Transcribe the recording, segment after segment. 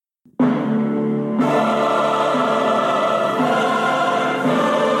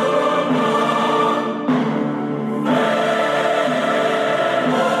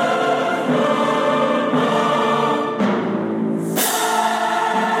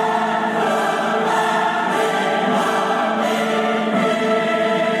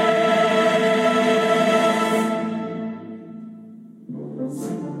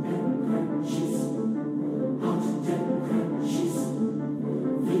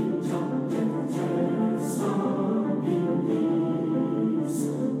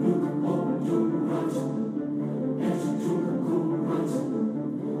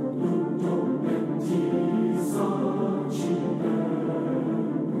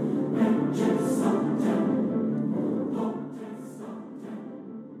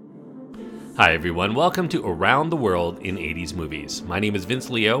Hi everyone, welcome to Around the World in 80s Movies. My name is Vince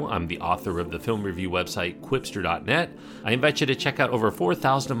Leo, I'm the author of the film review website Quipster.net. I invite you to check out over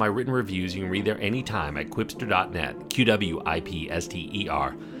 4,000 of my written reviews. You can read there anytime at Quipster.net,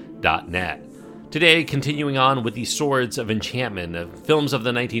 QWIPSTER.net. Today, continuing on with the Swords of Enchantment, films of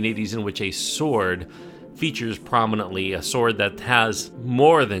the 1980s in which a sword features prominently, a sword that has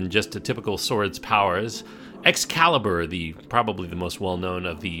more than just a typical sword's powers. Excalibur, probably the most well-known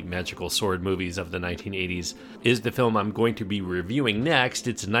of the magical sword movies of the 1980s, is the film I'm going to be reviewing next.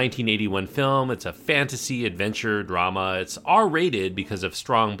 It's a 1981 film. It's a fantasy, adventure, drama. It's R-rated because of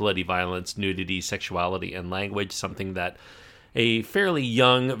strong bloody violence, nudity, sexuality, and language, something that a fairly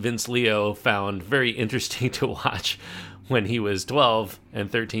young Vince Leo found very interesting to watch when he was 12 and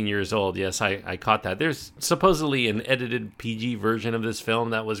 13 years old. Yes, I caught that. There's supposedly an edited PG version of this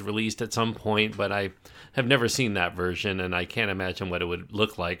film that was released at some point, but I have never seen that version, and I can't imagine what it would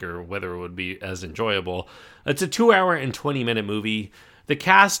look like or whether it would be as enjoyable. It's a 2-hour and 20-minute movie. The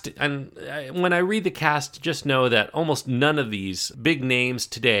cast, and when I read the cast, just know that almost none of these big names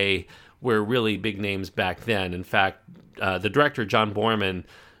today were really big names back then. In fact, the director, John Boorman,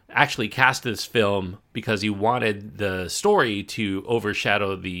 actually cast this film because he wanted the story to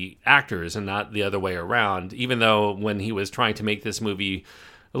overshadow the actors and not the other way around, even though when he was trying to make this movie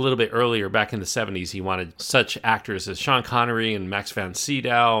a little bit earlier, back in the 70s, he wanted such actors as Sean Connery and Max von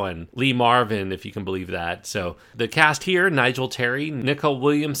Sydow and Lee Marvin, if you can believe that. So the cast here, Nigel Terry, Nicole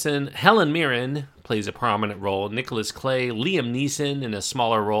Williamson, Helen Mirren plays a prominent role, Nicholas Clay, Liam Neeson in a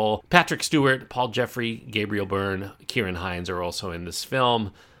smaller role, Patrick Stewart, Paul Jeffrey, Gabriel Byrne, Kieran Hines are also in this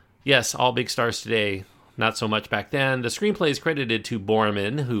film. Yes, all big stars today. Not so much back then. The screenplay is credited to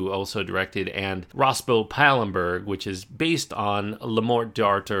Boorman, who also directed, and Roscoe Pallenberg, which is based on Le Morte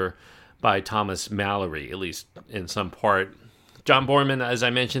d'Arthur by Thomas Malory, at least in some part. John Boorman, as I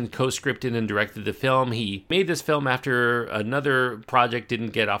mentioned, co-scripted and directed the film. He made this film after another project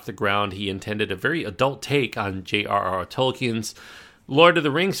didn't get off the ground. He intended a very adult take on J.R.R. Tolkien's Lord of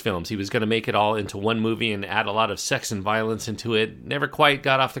the Rings films. He was going to make it all into one movie and add a lot of sex and violence into it. Never quite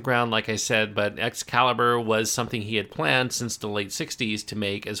got off the ground, like I said, but Excalibur was something he had planned since the late 60s to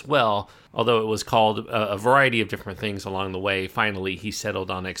make as well. Although it was called a variety of different things along the way, finally he settled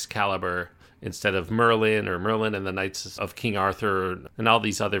on Excalibur instead of Merlin and the Knights of King Arthur and all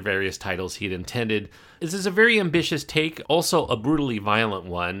these other various titles he'd intended. This is a very ambitious take, also a brutally violent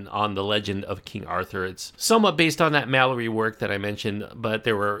one, on the legend of King Arthur. It's somewhat based on that Malory work that I mentioned, but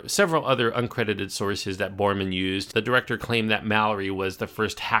there were several other uncredited sources that Boorman used. The director claimed that Malory was the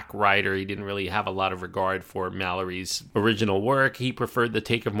first hack writer. He didn't really have a lot of regard for Malory's original work. He preferred the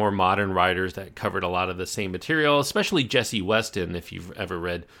take of more modern writers that covered a lot of the same material, especially Jesse Weston, if you've ever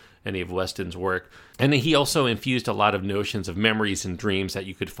read any of Weston's work. And he also infused a lot of notions of memories and dreams that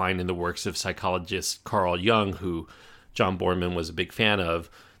you could find in the works of psychologist Carl Jung, who John Boorman was a big fan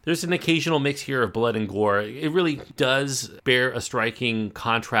of. There's an occasional mix here of blood and gore. It really does bear a striking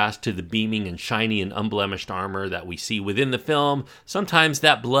contrast to the beaming and shiny and unblemished armor that we see within the film. Sometimes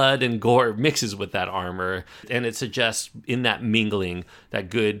that blood and gore mixes with that armor, and it suggests in that mingling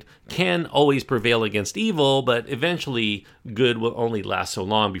that good can always prevail against evil, but eventually good will only last so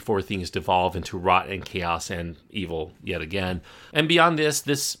long before things devolve into rot and chaos and evil yet again. And beyond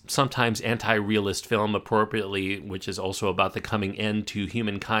this sometimes anti-realist film appropriately, which is also about the coming end to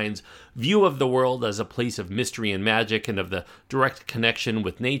humankind's view of the world as a place of mystery and magic and of the direct connection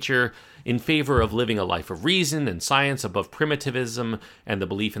with nature, in favor of living a life of reason and science above primitivism and the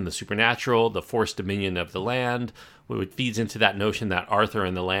belief in the supernatural, the forced dominion of the land, which feeds into that notion that Arthur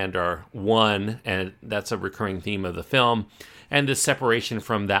and the land are one, and that's a recurring theme of the film, and the separation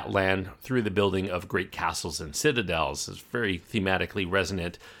from that land through the building of great castles and citadels is very thematically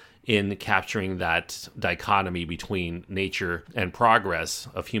resonant in capturing that dichotomy between nature and progress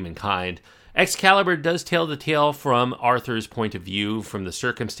of humankind. Excalibur does tell the tale from Arthur's point of view, from the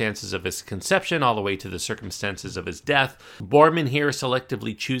circumstances of his conception all the way to the circumstances of his death. Boorman here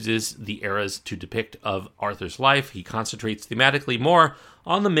selectively chooses the eras to depict of Arthur's life. He concentrates thematically more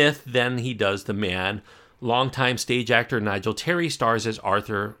on the myth than he does the man. Longtime stage actor Nigel Terry stars as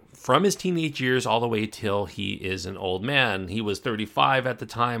Arthur from his teenage years all the way till he is an old man. He was 35 at the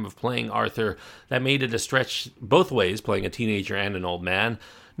time of playing Arthur. That made it a stretch both ways, playing a teenager and an old man.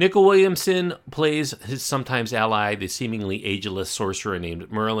 Nicol Williamson plays his sometimes ally, the seemingly ageless sorcerer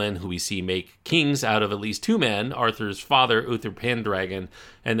named Merlin, who we see make kings out of at least two men, Arthur's father, Uther Pendragon,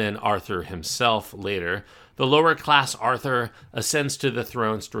 and then Arthur himself later. The lower-class Arthur ascends to the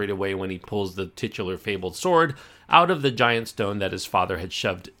throne straight away when he pulls the titular fabled sword out of the giant stone that his father had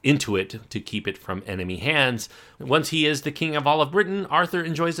shoved into it to keep it from enemy hands. Once he is the king of all of Britain, Arthur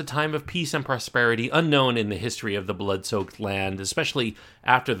enjoys a time of peace and prosperity unknown in the history of the blood-soaked land, especially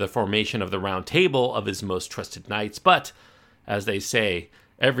after the formation of the Round Table of his most trusted knights. But, as they say,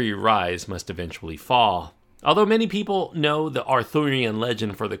 every rise must eventually fall. Although many people know the Arthurian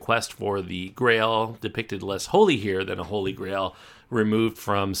legend for the quest for the Grail, depicted less holy here than a Holy Grail, removed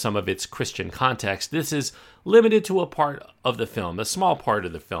from some of its Christian context, this is limited to a part of the film, a small part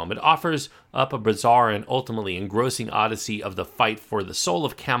of the film. It offers up a bizarre and ultimately engrossing odyssey of the fight for the soul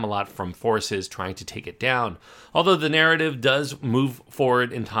of Camelot from forces trying to take it down. Although the narrative does move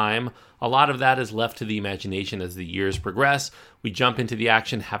forward in time, a lot of that is left to the imagination as the years progress. We jump into the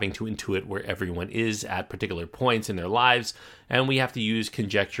action having to intuit where everyone is at particular points in their lives, and we have to use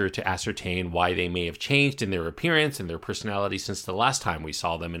conjecture to ascertain why they may have changed in their appearance and their personality since the last time we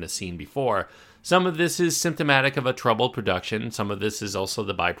saw them in a scene before. Some of this is symptomatic of a troubled production. Some of this is also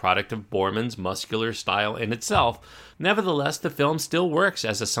the byproduct of Boorman's muscular style in itself. Nevertheless, the film still works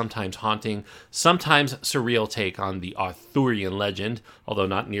as a sometimes haunting, sometimes surreal take on the Arthurian legend, although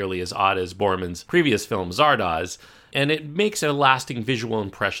not nearly as odd as Boorman's previous film Zardoz. And it makes a lasting visual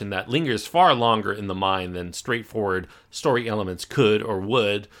impression that lingers far longer in the mind than straightforward story elements could or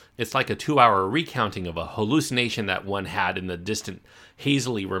would. It's like a 2-hour recounting of a hallucination that one had in the distant,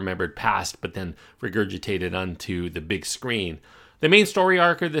 hazily remembered past, but then regurgitated onto the big screen. The main story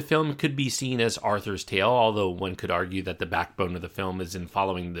arc of the film could be seen as Arthur's tale, although one could argue that the backbone of the film is in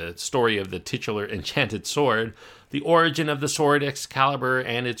following the story of the titular enchanted sword. The origin of the sword Excalibur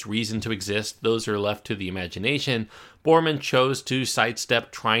and its reason to exist, those are left to the imagination. Boorman chose to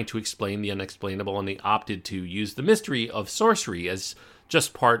sidestep trying to explain the unexplainable, and he opted to use the mystery of sorcery as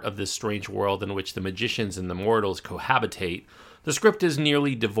just part of this strange world in which the magicians and the mortals cohabitate. The script is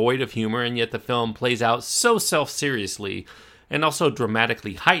nearly devoid of humor, and yet the film plays out so self-seriously and also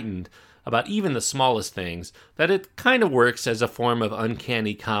dramatically heightened about even the smallest things, that it kind of works as a form of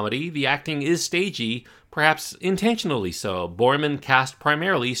uncanny comedy. The acting is stagey, perhaps intentionally so. Boorman cast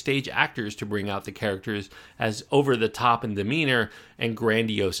primarily stage actors to bring out the characters as over-the-top in demeanor and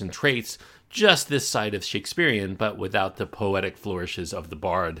grandiose in traits, just this side of Shakespearean, but without the poetic flourishes of the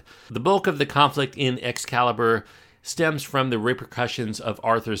bard. The bulk of the conflict in Excalibur stems from the repercussions of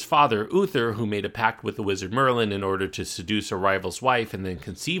Arthur's father, Uther, who made a pact with the wizard Merlin in order to seduce a rival's wife and then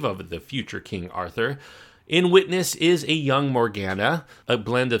conceive of the future King Arthur. In Witness is a young Morgana, a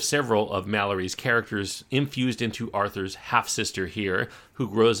blend of several of Mallory's characters infused into Arthur's half-sister here, who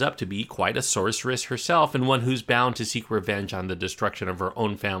grows up to be quite a sorceress herself and one who's bound to seek revenge on the destruction of her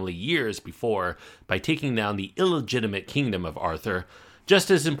own family years before by taking down the illegitimate kingdom of Arthur.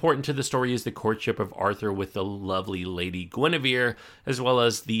 Just as important to the story is the courtship of Arthur with the lovely Lady Guinevere, as well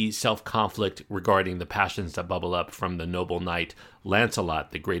as the self-conflict regarding the passions that bubble up from the noble knight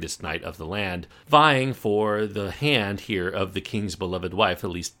Lancelot, the greatest knight of the land, vying for the hand here of the king's beloved wife, at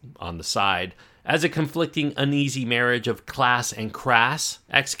least on the side. As a conflicting, uneasy marriage of class and crass,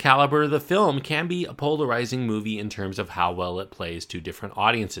 Excalibur the film can be a polarizing movie in terms of how well it plays to different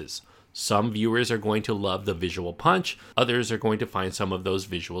audiences. Some viewers are going to love the visual punch, others are going to find some of those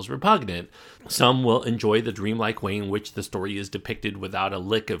visuals repugnant. Some will enjoy the dreamlike way in which the story is depicted without a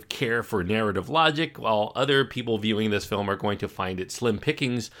lick of care for narrative logic, while other people viewing this film are going to find it slim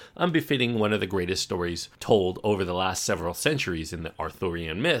pickings, unbefitting one of the greatest stories told over the last several centuries in the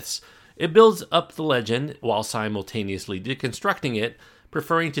Arthurian myths. It builds up the legend while simultaneously deconstructing it,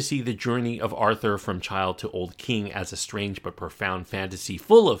 preferring to see the journey of Arthur from child to old king as a strange but profound fantasy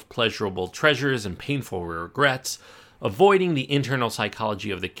full of pleasurable treasures and painful regrets, avoiding the internal psychology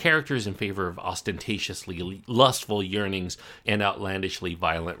of the characters in favor of ostentatiously lustful yearnings and outlandishly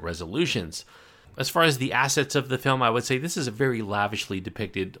violent resolutions. As far as the assets of the film, I would say this is a very lavishly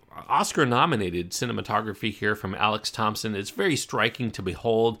depicted, Oscar-nominated cinematography here from Alex Thompson. It's very striking to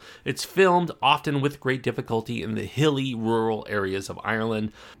behold. It's filmed often with great difficulty in the hilly, rural areas of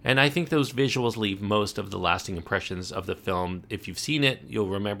Ireland, and I think those visuals leave most of the lasting impressions of the film. If you've seen it, you'll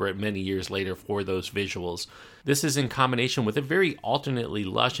remember it many years later for those visuals. This is in combination with a very alternately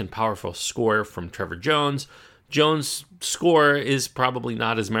lush and powerful score from Trevor Jones. Jones' score is probably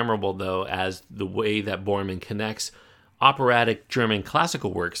not as memorable, though, as the way that Boorman connects operatic German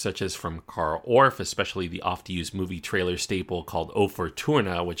classical works, such as from Karl Orff, especially the oft-used movie trailer staple called O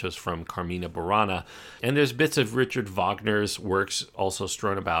Fortuna, which was from Carmina Burana. And there's bits of Richard Wagner's works also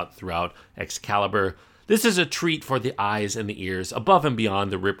strewn about throughout Excalibur. This is a treat for the eyes and the ears, above and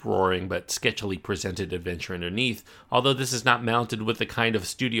beyond the rip-roaring but sketchily presented adventure underneath. Although this is not mounted with the kind of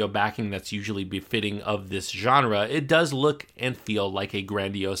studio backing that's usually befitting of this genre, it does look and feel like a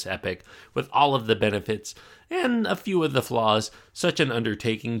grandiose epic with all of the benefits and a few of the flaws such an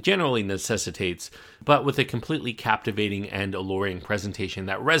undertaking generally necessitates, but with a completely captivating and alluring presentation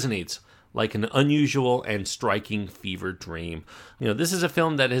that resonates like an unusual and striking fever dream. This is a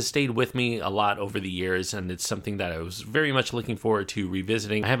film that has stayed with me a lot over the years, and it's something that I was very much looking forward to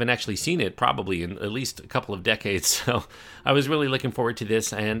revisiting. I haven't actually seen it probably in at least a couple of decades, so I was really looking forward to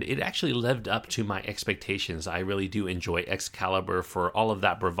this, and it actually lived up to my expectations. I really do enjoy Excalibur for all of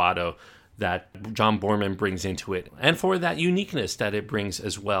that bravado that John Boorman brings into it, and for that uniqueness that it brings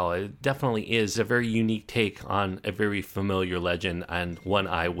as well. It definitely is a very unique take on a very familiar legend, and one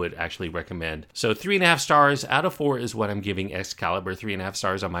I would actually recommend. So 3.5 stars out of 4 is what I'm giving Excalibur. 3.5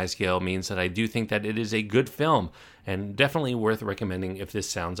 stars on my scale means that I do think that it is a good film, and definitely worth recommending if this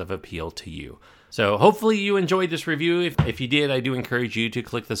sounds of appeal to you. So hopefully you enjoyed this review. If you did, I do encourage you to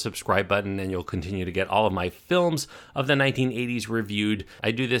click the subscribe button, and you'll continue to get all of my films of the 1980s reviewed.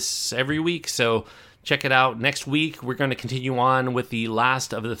 I do this every week, so check it out. Next week, we're going to continue on with the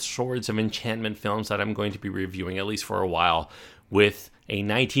last of the Swords of Enchantment films that I'm going to be reviewing, at least for a while, with a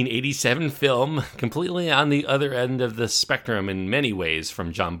 1987 film completely on the other end of the spectrum in many ways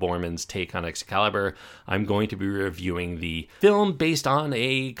from John Boorman's take on Excalibur. I'm going to be reviewing the film based on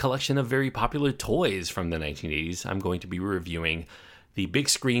a collection of very popular toys from the 1980s. I'm going to be reviewing the big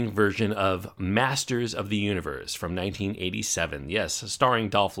screen version of Masters of the Universe from 1987. Yes, starring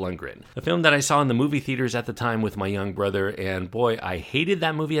Dolph Lundgren. A film that I saw in the movie theaters at the time with my young brother, and boy, I hated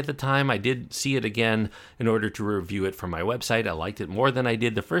that movie at the time. I did see it again in order to review it for my website. I liked it more than I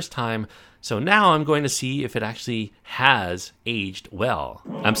did the first time, so now I'm going to see if it actually has aged well.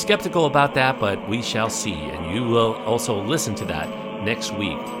 I'm skeptical about that, but we shall see, and you will also listen to that next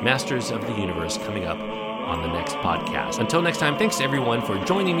week. Masters of the Universe coming up on the next podcast. Until next time, thanks everyone for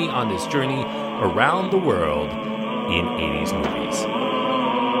joining me on this journey around the world in 80s movies.